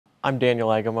I'm Daniel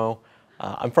Egemo.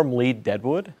 I'm from Lead,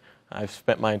 Deadwood. I've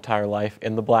spent my entire life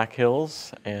in the Black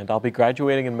Hills, and I'll be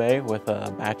graduating in May with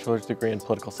a bachelor's degree in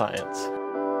political science.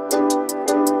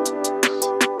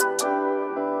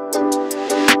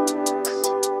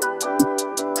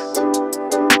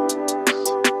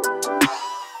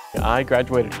 I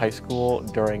graduated high school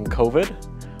during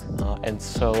COVID, and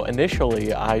so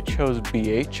initially I chose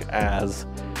BH as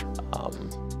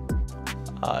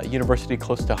a university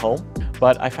close to home.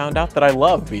 But I found out that I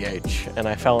love BH, and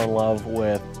I fell in love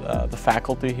with the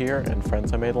faculty here and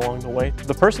friends I made along the way.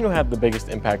 The person who had the biggest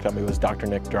impact on me was Dr.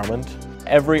 Nick Drummond.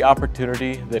 Every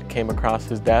opportunity that came across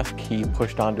his desk, he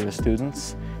pushed onto his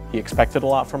students. He expected a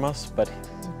lot from us, but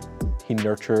he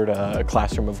nurtured a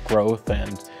classroom of growth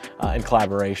and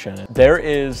collaboration. There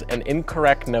is an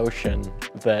incorrect notion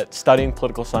that studying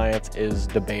political science is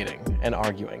debating and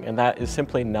arguing, and that is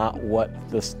simply not what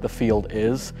the field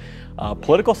is.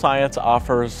 Political science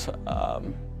offers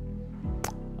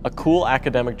a cool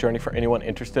academic journey for anyone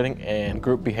interested in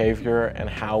group behavior and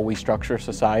how we structure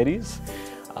societies.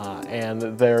 And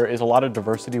there is a lot of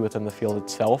diversity within the field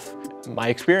itself. My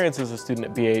experience as a student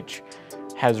at BH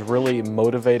has really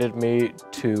motivated me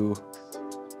to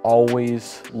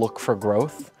always look for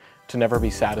growth, to never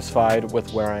be satisfied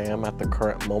with where I am at the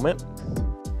current moment.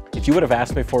 If you would have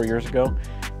asked me 4 years ago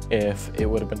if it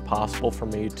would have been possible for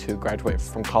me to graduate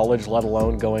from college, let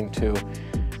alone going to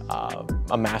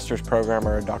a master's program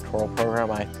or a doctoral program,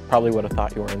 I probably would have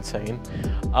thought you were insane.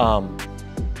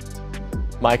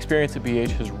 My experience at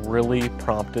BH has really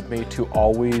prompted me to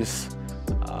always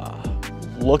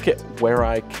look at where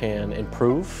I can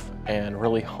improve and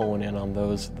really hone in on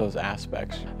those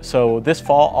aspects. So this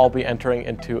fall I'll be entering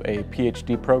into a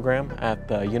Ph.D. program at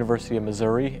the University of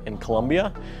Missouri in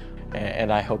Columbia,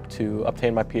 and I hope to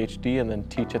obtain my Ph.D. and then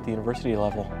teach at the university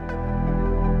level.